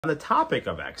On the topic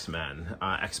of X-Men,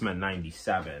 X-Men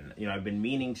 97, I've been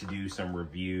meaning to do some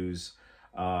reviews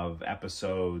of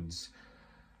episodes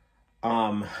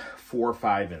 4,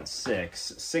 5, and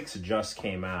 6. 6 just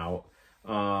came out.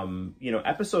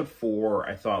 Episode 4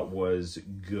 I thought was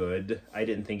good. I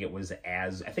didn't think it was I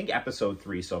think episode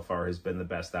 3 so far has been the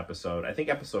best episode. I think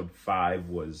episode 5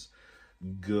 was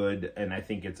good, and I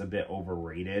think it's a bit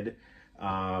overrated.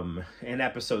 And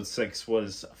episode 6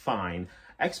 was fine.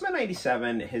 X-Men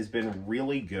 97 has been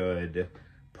really good,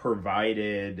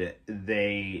 provided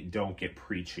they don't get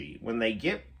preachy. When they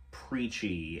get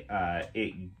preachy,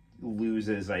 it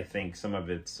loses, I think, some of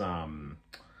its,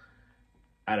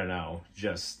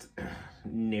 just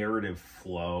narrative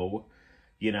flow,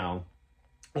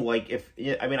 Like,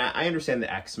 I understand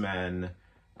the X-Men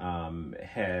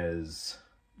has,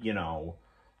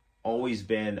 always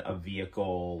been a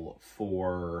vehicle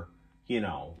for,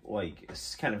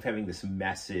 kind of having this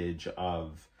message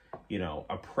of,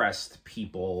 oppressed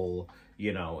people,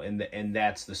 and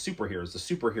that's the superheroes. The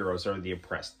superheroes are the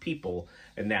oppressed people,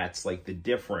 and that's, like, the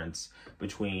difference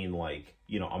between, like,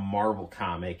 a Marvel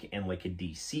comic and, like, a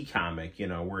DC comic,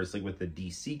 whereas, like, with the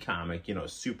DC comic,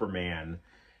 Superman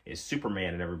is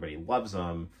Superman and everybody loves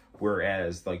him,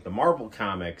 whereas, like, the Marvel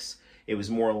comics, it was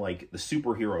more like the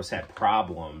superheroes had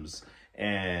problems,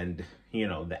 and,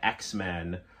 the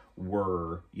X-Men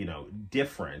were,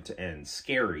 different and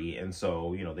scary, and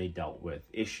so, they dealt with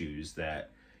issues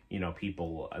that,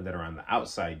 people that are on the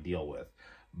outside deal with.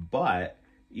 But,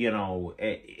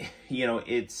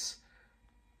 it's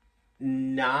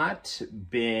not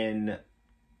been,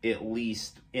 at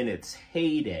least in its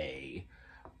heyday,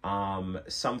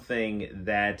 something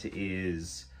that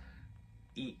is,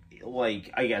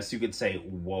 like, I guess you could say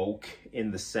woke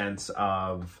in the sense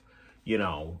of,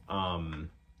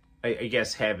 I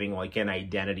guess having, like, an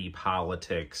identity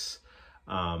politics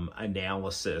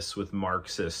analysis with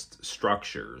Marxist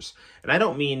structures. And I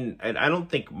don't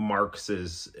think Marx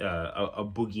is a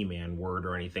boogeyman word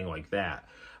or anything like that.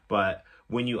 But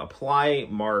when you apply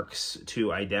Marx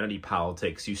to identity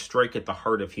politics, you strike at the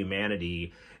heart of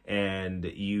humanity, and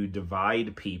you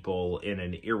divide people in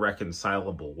an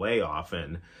irreconcilable way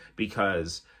often,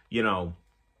 because,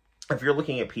 if you're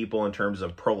looking at people in terms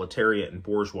of proletariat and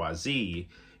bourgeoisie,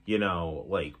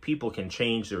 like, people can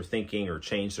change their thinking or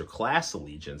change their class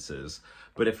allegiances.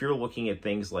 But if you're looking at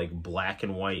things like black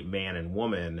and white, man and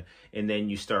woman, and then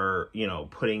you start,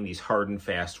 putting these hard and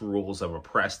fast rules of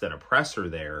oppressed and oppressor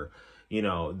there,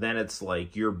 then it's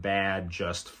like you're bad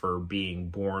just for being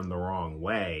born the wrong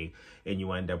way, and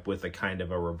you end up with a kind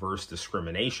of a reverse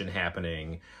discrimination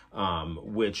happening,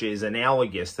 which is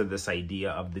analogous to this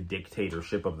idea of the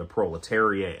dictatorship of the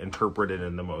proletariat interpreted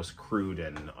in the most crude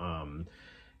and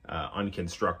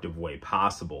unconstructive way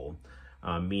possible,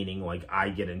 meaning, like, I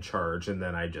get in charge and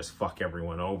then I just fuck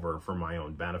everyone over for my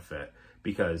own benefit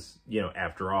because,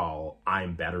 after all,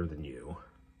 I'm better than you.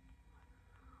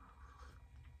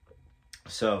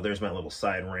 So there's my little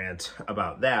side rant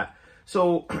about that.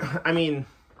 So,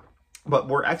 but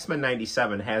where X-Men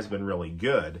 97 has been really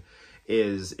good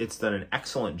is it's done an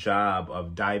excellent job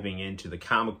of diving into the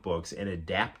comic books and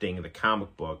adapting the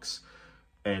comic books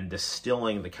and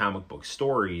distilling the comic book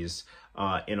stories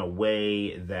in a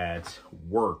way that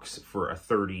works for a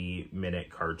 30-minute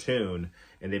cartoon,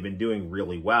 and they've been doing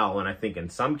really well. And I think in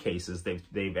some cases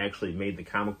they've actually made the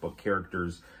comic book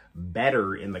characters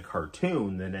better in the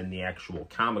cartoon than in the actual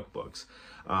comic books.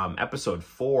 Episode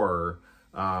 4,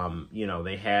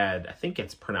 they had, I think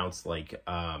it's pronounced like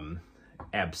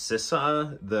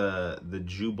Abscissa, the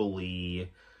Jubilee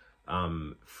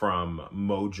from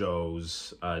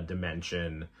Mojo's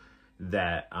dimension,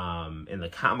 that in the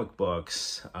comic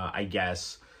books, I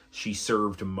guess she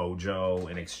served Mojo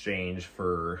in exchange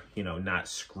for, not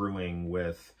screwing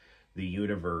with the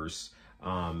universe.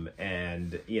 And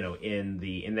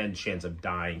then she ends up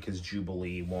dying because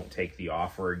Jubilee won't take the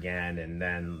offer again, and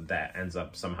then that ends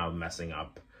up somehow messing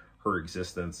up her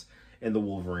existence in the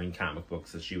Wolverine comic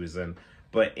books that she was in.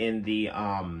 But in the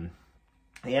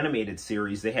animated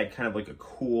series, they had kind of like a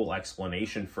cool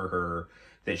explanation for her,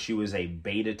 that she was a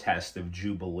beta test of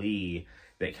Jubilee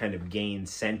that kind of gained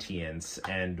sentience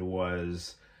and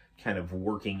was kind of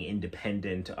working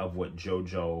independent of what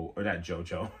JoJo's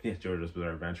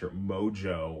Bizarre Adventure,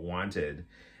 Mojo wanted.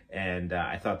 And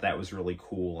I thought that was really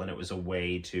cool, and it was a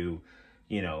way to,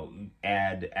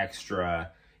 add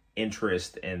extra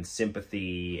interest and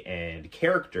sympathy and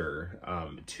character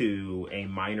to a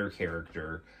minor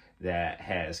character that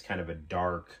has kind of a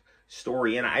dark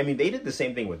story. And they did the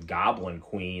same thing with Goblin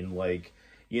Queen. Like,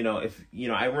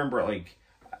 I remember, like,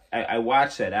 I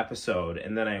watched that episode,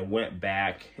 and then I went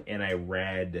back and I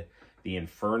read the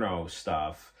Inferno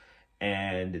stuff.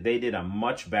 And they did a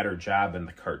much better job in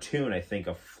the cartoon, I think,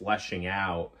 of fleshing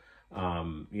out,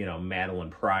 you know,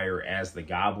 Madeline Pryor as the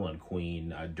Goblin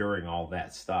Queen during all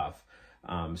that stuff.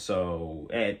 So,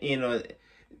 and, you know,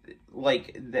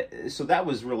 like, so that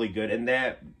was really good. And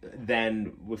that,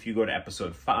 then, if you go to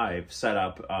episode 5, set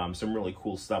up some really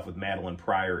cool stuff with Madeline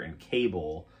Pryor and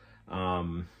Cable.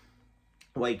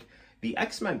 Like, the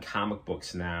X-Men comic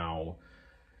books now,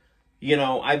 you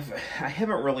know, I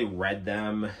haven't really read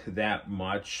them that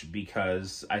much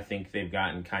because I think they've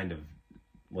gotten kind of,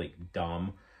 like,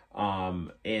 dumb.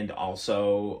 And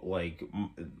also, like,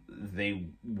 they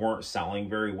weren't selling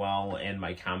very well, and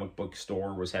my comic book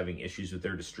store was having issues with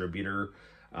their distributor.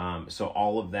 So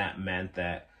all of that meant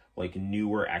that, like,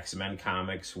 newer X-Men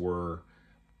comics were,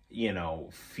 you know,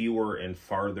 fewer and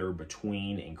farther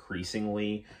between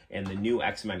increasingly. And the new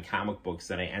X-Men comic books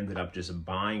that I ended up just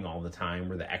buying all the time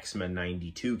were the X-Men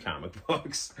 92 comic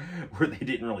books, where they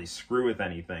didn't really screw with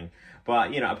anything.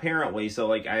 But, you know, apparently, so,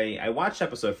 like, I watched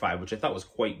episode 5, which I thought was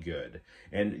quite good.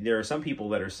 And there are some people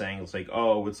that are saying it's like,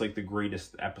 oh, it's like the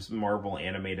greatest Marvel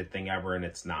animated thing ever, and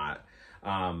it's not.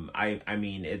 I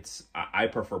mean, I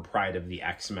prefer Pride of the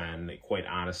X-Men, quite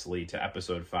honestly, to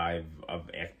episode 5 of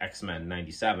X-Men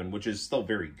 97, which is still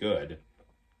very good.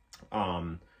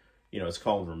 You know, it's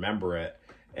called Remember It.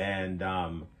 And,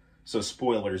 so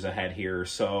spoilers ahead here.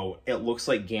 So it looks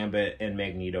like Gambit and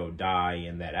Magneto die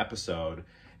in that episode.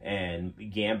 And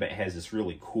Gambit has this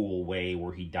really cool way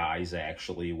where he dies,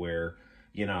 actually, where,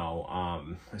 you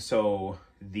know, so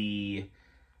the...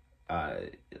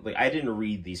 like, I didn't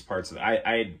read these parts of it.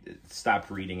 I stopped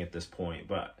reading at this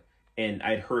point, and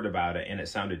I'd heard about it, and it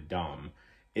sounded dumb,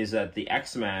 is that the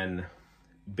X-Men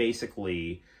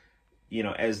basically, you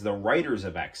know, as the writers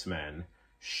of X-Men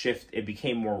it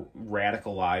became more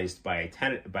radicalized by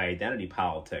identity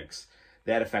politics.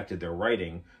 That affected their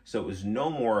writing. So it was no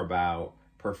more about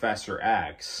Professor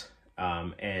X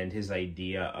and his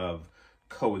idea of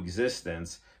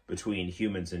coexistence between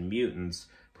humans and mutants.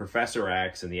 Professor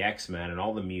X and the X-Men and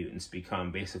all the mutants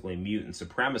become basically mutant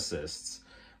supremacists,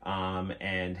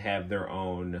 and have their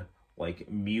own, like,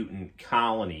 mutant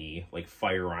colony, like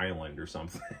Fire Island or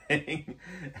something.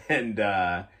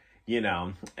 And, you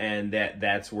know, and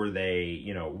that's where they,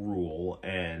 you know, rule.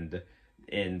 And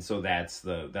so that's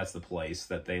the place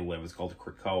that they live. It's called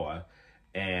Krakoa.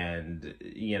 And,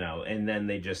 you know, and then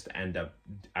they just end up,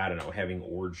 I don't know, having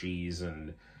orgies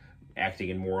and acting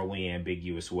in morally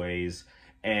ambiguous ways.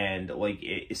 And, like,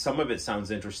 some of it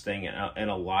sounds interesting, and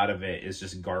a lot of it is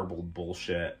just garbled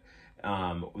bullshit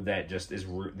that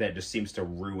just seems to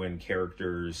ruin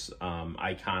characters'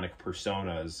 iconic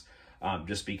personas,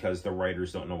 just because the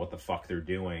writers don't know what the fuck they're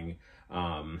doing.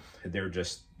 They're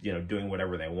just, you know, doing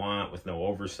whatever they want with no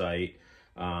oversight,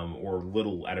 or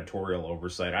little editorial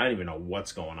oversight. I don't even know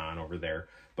what's going on over there.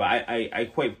 But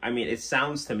I mean, it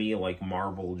sounds to me like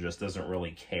Marvel just doesn't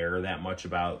really care that much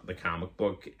about the comic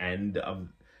book end of,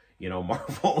 you know,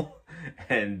 Marvel.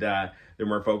 And they're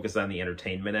more focused on the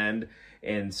entertainment end.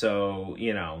 And so,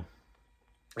 you know,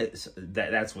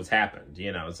 that's what's happened.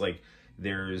 You know, it's like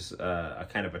there's a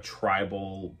kind of a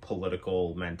tribal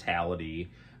political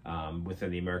mentality within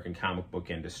the American comic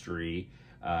book industry.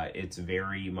 It's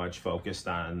very much focused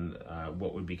on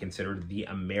what would be considered the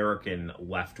American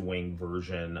left-wing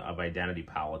version of identity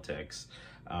politics.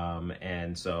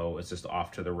 And so it's just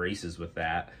off to the races with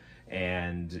that.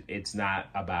 And it's not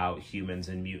about humans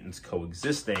and mutants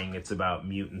coexisting. It's about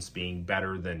mutants being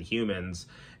better than humans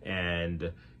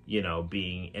and, you know,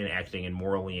 being and acting in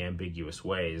morally ambiguous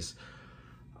ways.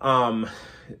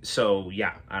 So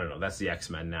yeah, I don't know, that's the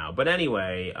X-Men now. But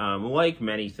anyway, like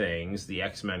many things, the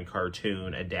X-Men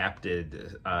cartoon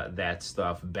adapted that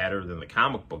stuff better than the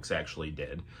comic books actually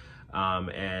did.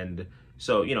 And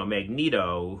so, you know,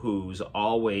 Magneto, who's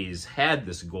always had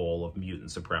this goal of mutant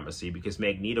supremacy, because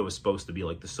Magneto was supposed to be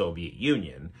like the Soviet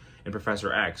Union, and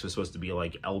Professor X was supposed to be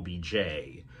like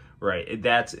LBJ. Right,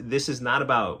 this is not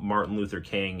about Martin Luther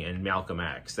King and Malcolm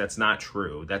X. That's not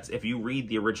true. That's, if you read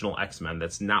the original X-Men,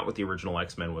 that's not what the original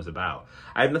X-Men was about.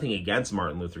 I have nothing against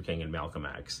Martin Luther King and Malcolm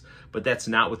X, but that's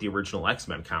not what the original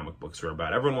X-Men comic books were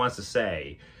about. Everyone wants to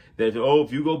say that, oh,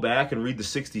 if you go back and read the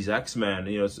 60s X-Men,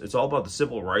 you know, it's all about the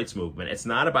civil rights movement. It's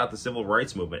not about the civil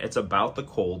rights movement. It's about the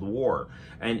Cold War.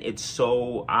 And it's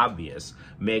so obvious.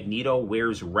 Magneto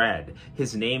wears red.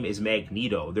 His name is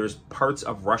Magneto. There's parts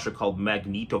of Russia called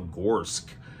Magnitogorsk,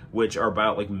 which are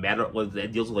about, like, that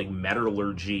deals with, like,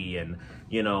 metallurgy, and,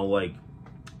 you know, like,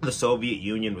 the Soviet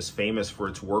Union was famous for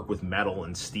its work with metal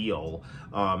and steel,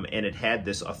 and it had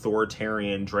this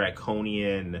authoritarian,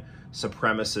 draconian,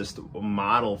 supremacist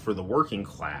model for the working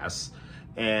class.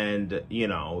 And, you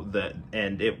know,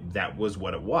 that was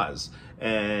what it was.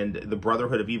 And the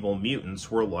Brotherhood of Evil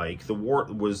Mutants were like the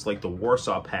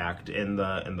Warsaw Pact in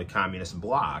the communist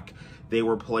bloc. They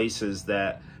were places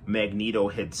that Magneto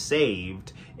had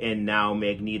saved, and now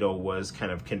Magneto was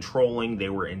kind of controlling. They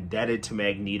were indebted to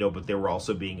Magneto, but they were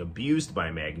also being abused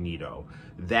by Magneto.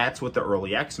 That's what the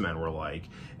early X-Men were like.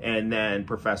 And then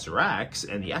Professor X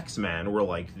and the X-Men were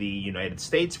like the United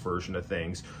States version of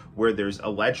things, where there's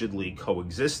allegedly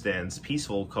coexistence,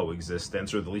 peaceful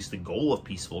coexistence, or at least the goal of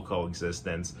peaceful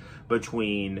coexistence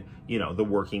between, you know, the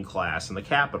working class and the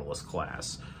capitalist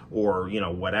class, or, you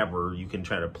know, whatever you can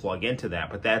try to plug into that.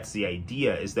 But that's the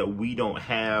idea, is that we don't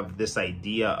have this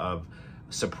idea of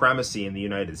supremacy in the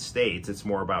United States. It's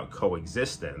more about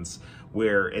coexistence,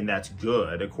 and that's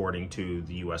good according to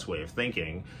the US way of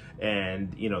thinking.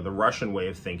 And, you know, the Russian way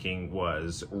of thinking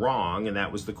was wrong, and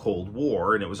that was the Cold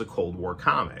War, and it was a Cold War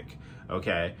comic,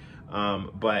 okay?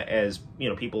 But as, you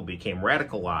know, people became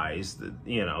radicalized,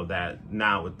 you know, that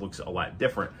now it looks a lot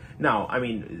different. Now, I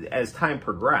mean, as time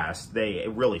progressed, they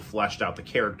really fleshed out the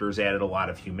characters, added a lot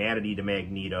of humanity to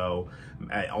Magneto,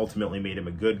 ultimately made him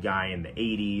a good guy in the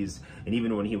 80s, and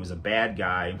even when he was a bad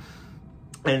guy.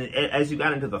 And as you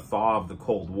got into the thaw of the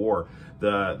Cold War,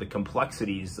 the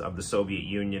complexities of the Soviet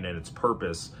Union and its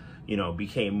purpose, you know,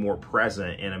 became more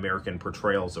present in American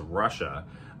portrayals of Russia.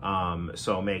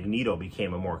 So Magneto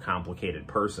became a more complicated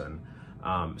person.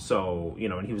 So, you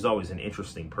know, and he was always an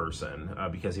interesting person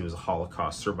because he was a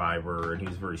Holocaust survivor, and he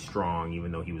was very strong,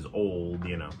 even though he was old,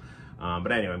 you know.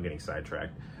 But anyway, I'm getting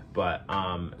sidetracked. But,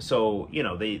 so, you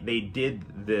know, they did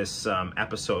this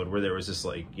episode where there was this,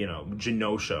 like, you know,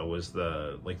 Genosha was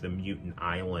the mutant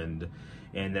island,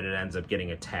 and then it ends up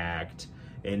getting attacked,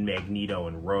 and Magneto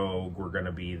and Rogue were going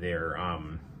to be their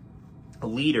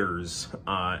leaders,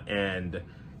 and,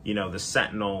 you know, the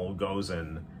Sentinel goes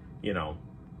and, you know,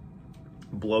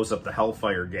 blows up the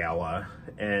Hellfire Gala,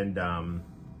 and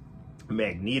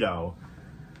Magneto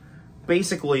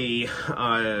basically,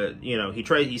 you know,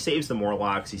 he saves the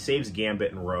Morlocks, he saves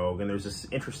Gambit and Rogue, and there's this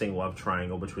interesting love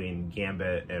triangle between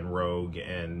Gambit and Rogue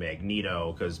and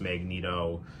Magneto, because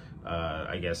Magneto,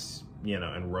 I guess, you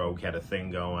know, and Rogue had a thing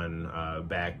going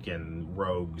back in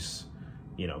Rogue's,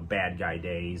 you know, bad guy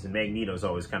days, and Magneto's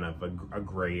always kind of a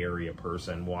gray area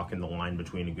person, walking the line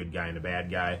between a good guy and a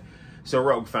bad guy. So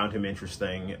Rogue found him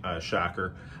interesting,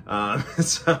 shocker.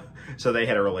 So they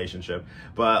had a relationship,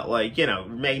 but, like, you know,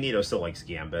 Magneto still likes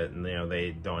Gambit, and, you know,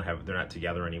 they're not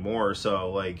together anymore.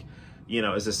 So, like, you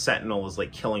know, as the Sentinel is,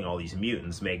 like, killing all these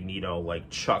mutants, Magneto, like,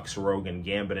 chucks Rogue and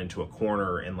Gambit into a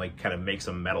corner and, like, kind of makes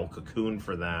a metal cocoon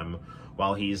for them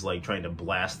while he's, like, trying to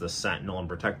blast the Sentinel and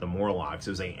protect the Morlocks.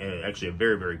 It was actually a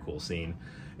very, very cool scene.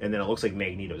 And then it looks like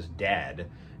Magneto's dead.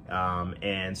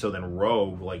 And so then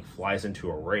Rogue, like, flies into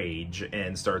a rage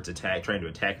and starts trying to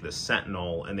attack the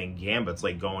Sentinel, and then Gambit's,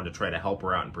 like, going to try to help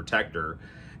her out and protect her,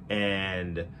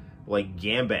 and, like,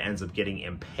 Gambit ends up getting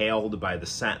impaled by the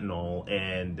Sentinel,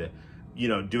 and, you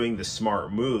know, doing the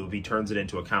smart move, he turns it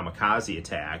into a kamikaze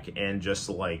attack and just,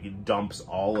 like, dumps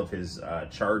all of his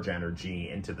charge energy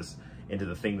into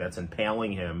the thing that's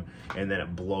impaling him, and then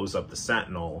it blows up the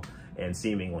Sentinel, and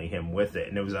seemingly him with it.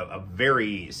 And it was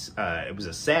it was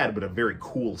a sad but a very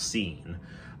cool scene.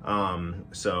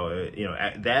 So, you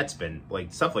know, that's been,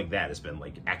 like, stuff like that has been,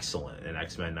 like, excellent in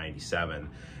X-Men 97.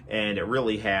 And it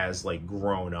really has, like,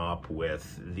 grown up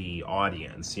with the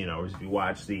audience. You know, if you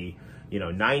watch the, you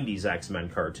know, 90s X-Men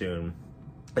cartoon,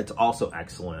 it's also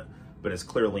excellent, but it's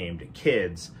clearly aimed at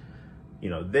kids. You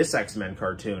know, this X-Men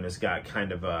cartoon has got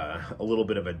kind of a little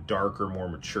bit of a darker, more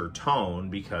mature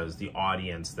tone, because the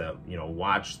audience that, you know,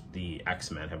 watched the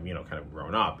X-Men have, you know, kind of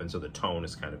grown up, and so the tone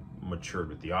is kind of matured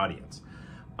with the audience.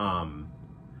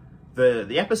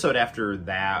 The episode after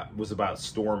that was about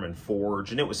Storm and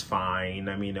Forge, and it was fine.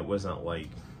 I mean, it wasn't, like,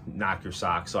 knock your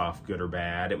socks off, good or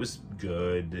bad. It was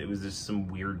good. It was just some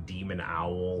weird demon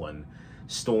owl, and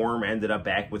Storm ended up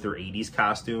back with her 80s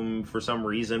costume for some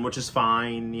reason, which is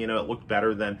fine. You know, it looked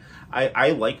better than...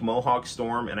 I like Mohawk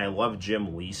Storm, and I love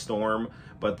Jim Lee Storm,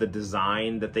 but the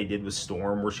design that they did with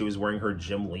Storm, where she was wearing her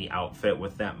Jim Lee outfit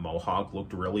with that mohawk,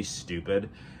 looked really stupid.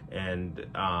 And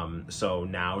so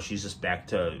now she's just back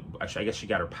to... I guess she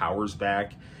got her powers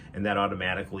back, and that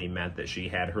automatically meant that she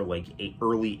had her, like,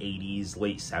 early 80s,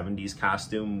 late 70s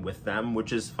costume with them,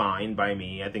 which is fine by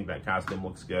me. I think that costume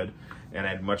looks good, and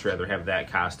I'd much rather have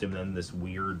that costume than this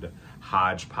weird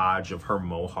hodgepodge of her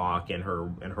mohawk and her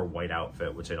white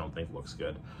outfit, which I don't think looks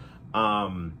good.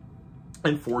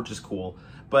 And Forge is cool,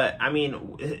 but, I mean,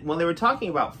 when they were talking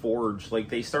about Forge, like,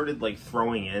 they started, like,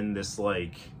 throwing in this,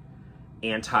 like,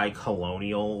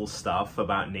 anti-colonial stuff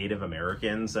about Native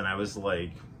Americans, and I was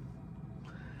like,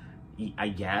 I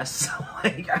guess.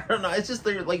 Like, I don't know, it's just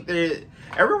they're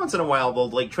every once in a while they'll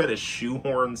like try to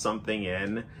shoehorn something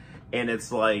in, and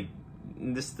it's like,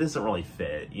 this doesn't really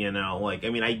fit, you know? Like, I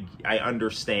mean, I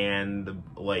understand,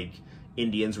 like,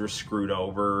 Indians were screwed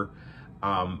over,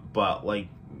 but, like,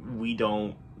 we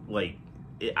don't, like,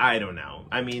 I don't know.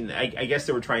 I mean, I guess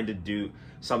they were trying to do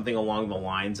something along the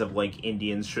lines of, like,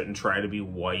 Indians shouldn't try to be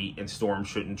white and Storm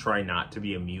shouldn't try not to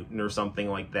be a mutant or something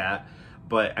like that.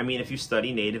 But, I mean, if you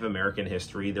study Native American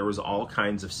history, there was all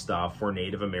kinds of stuff where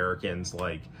Native Americans,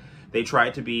 like, they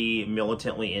tried to be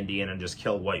militantly Indian and just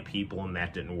kill white people, and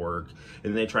that didn't work.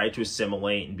 And they tried to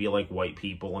assimilate and be like white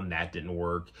people, and that didn't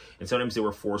work. And sometimes they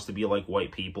were forced to be like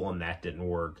white people, and that didn't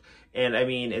work. And I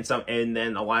mean, and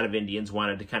then a lot of Indians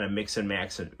wanted to kind of mix and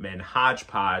max and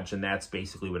hodgepodge, and that's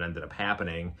basically what ended up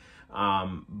happening.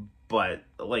 But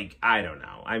like, I don't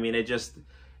know. I mean, it just,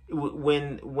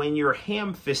 when you're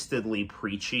ham-fistedly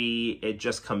preachy, it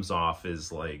just comes off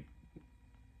as like,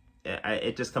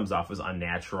 it just comes off as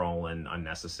unnatural and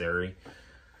unnecessary.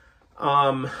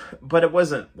 But it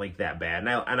wasn't like that bad.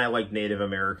 And I like Native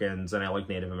Americans, and I like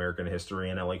Native American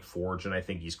history, and I like Forge, and I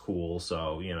think he's cool.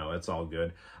 So, you know, it's all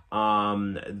good.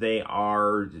 They're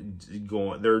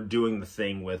doing the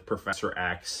thing with Professor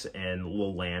X and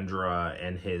Lilandra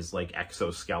and his like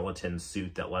exoskeleton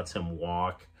suit that lets him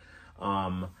walk.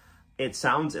 It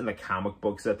sounds in the comic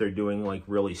books that they're doing like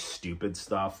really stupid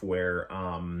stuff where,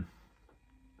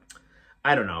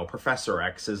 I don't know, Professor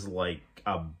X is like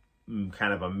a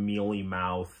kind of a mealy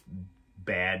mouth,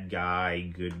 bad guy,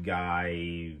 good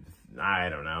guy, I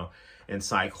don't know. And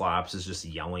Cyclops is just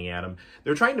yelling at him.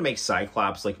 They're trying to make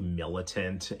Cyclops like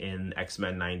militant in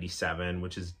X-Men 97,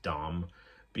 which is dumb.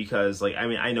 Because, like, I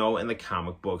mean, I know in the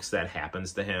comic books that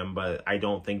happens to him, but I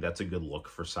don't think that's a good look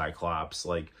for Cyclops.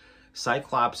 Like,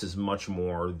 Cyclops is much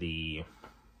more the,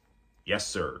 yes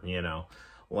sir, you know.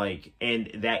 Like,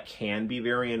 and that can be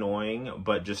very annoying,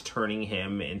 but just turning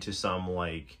him into some,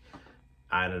 like,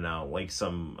 I don't know, like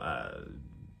some,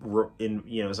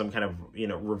 some kind of, you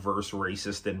know, reverse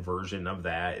racist inversion of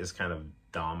that is kind of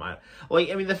dumb. I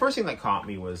mean, the first thing that caught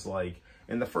me was, like,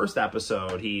 in the first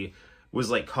episode, he was,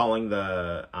 like, calling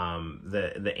the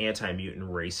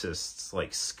anti-mutant racists,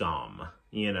 like, scum,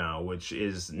 you know, which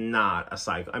is not a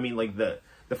cycle. I mean, like, the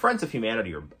Friends of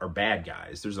Humanity are bad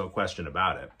guys. There's no question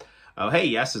about it. Oh, hey,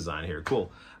 Yes is on here.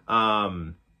 Cool.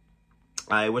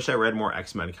 I wish I read more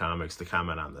X-Men comics to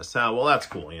comment on this. Well, that's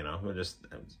cool, you know. We'll just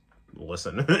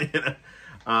listen. You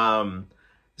know?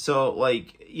 So,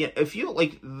 like, yeah, if you,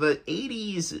 like, the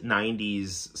 80s,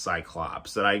 90s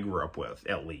Cyclops that I grew up with,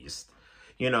 at least,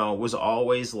 you know, was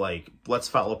always, like, let's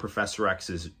follow Professor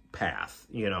X's path,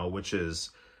 you know, which is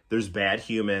there's bad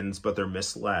humans, but they're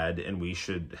misled, and we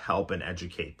should help and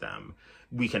educate them.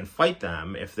 We can fight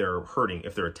them if they're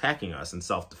attacking us in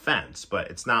self-defense,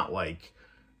 but it's not like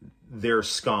they're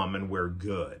scum and we're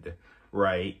good,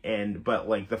 right? But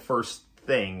like the first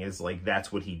thing is like,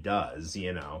 that's what he does,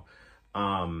 you know?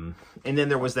 And then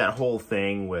there was that whole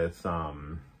thing with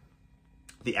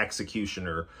the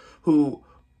Executioner, who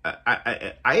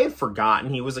I had forgotten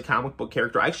he was a comic book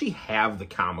character. I actually have the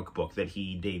comic book that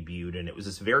he debuted, and it was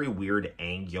this very weird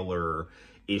angular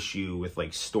issue with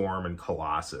like Storm and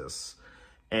Colossus.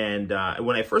 And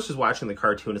when I first was watching the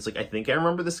cartoon, it's like, I think I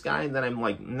remember this guy. And then I'm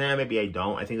like, nah, maybe I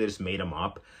don't. I think they just made him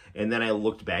up. And then I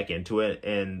looked back into it,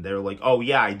 and they're like, oh,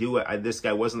 yeah, I do. This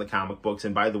guy was in the comic books.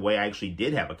 And by the way, I actually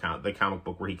did have the comic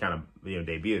book where he kind of, you know,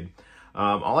 debuted.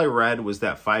 All I read was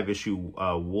that 5-issue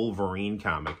Wolverine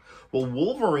comic. Well,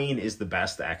 Wolverine is the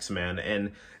best X-Men.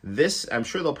 And this, I'm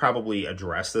sure they'll probably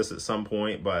address this at some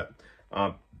point. But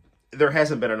there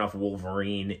hasn't been enough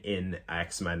Wolverine in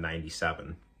X-Men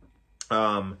 97.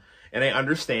 And I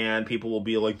understand people will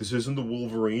be like, this isn't the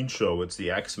Wolverine show, it's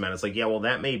the X-Men. It's like, yeah, well,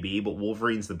 that may be, but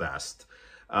Wolverine's the best.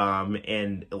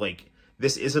 And like,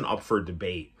 this isn't up for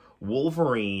debate.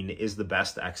 Wolverine is the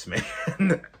best X-Men.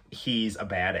 He's a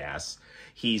badass.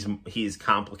 He's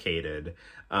complicated.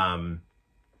 And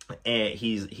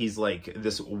he's like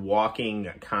this walking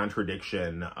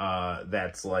contradiction,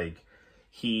 that's like,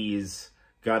 he's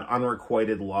got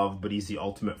unrequited love, but he's the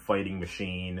ultimate fighting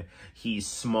machine. He's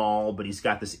small, but he's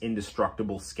got this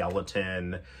indestructible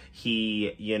skeleton.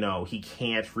 He, you know, he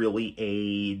can't really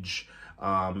age.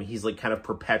 He's like kind of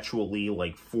perpetually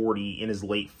like 40, in his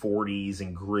late 40s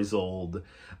and grizzled.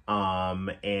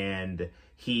 And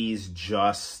he's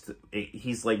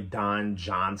like Don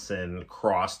Johnson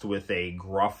crossed with a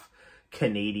gruff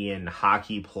Canadian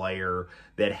hockey player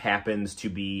that happens to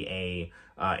be a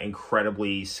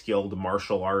incredibly skilled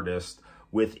martial artist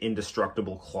with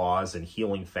indestructible claws and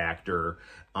healing factor,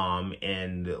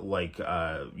 and like,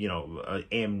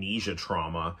 amnesia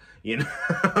trauma,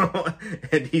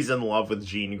 and he's in love with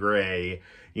Jean Grey,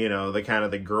 the kind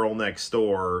of the girl next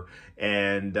door,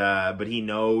 and, but he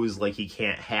knows, like, he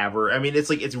can't have her. I mean, it's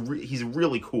like, he's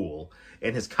really cool,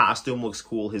 and his costume looks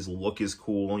cool, his look is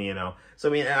cool, So,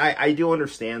 I mean, I do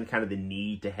understand kind of the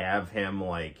need to have him,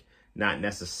 like, not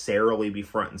necessarily be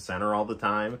front and center all the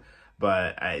time,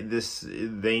 but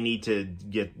they need to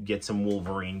get some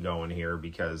Wolverine going here,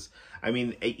 because, I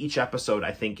mean, each episode,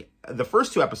 I think, the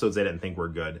first 2 episodes I didn't think were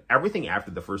good. Everything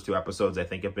after the first 2 episodes, I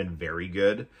think, have been very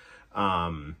good,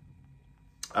 to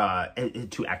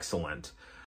excellent.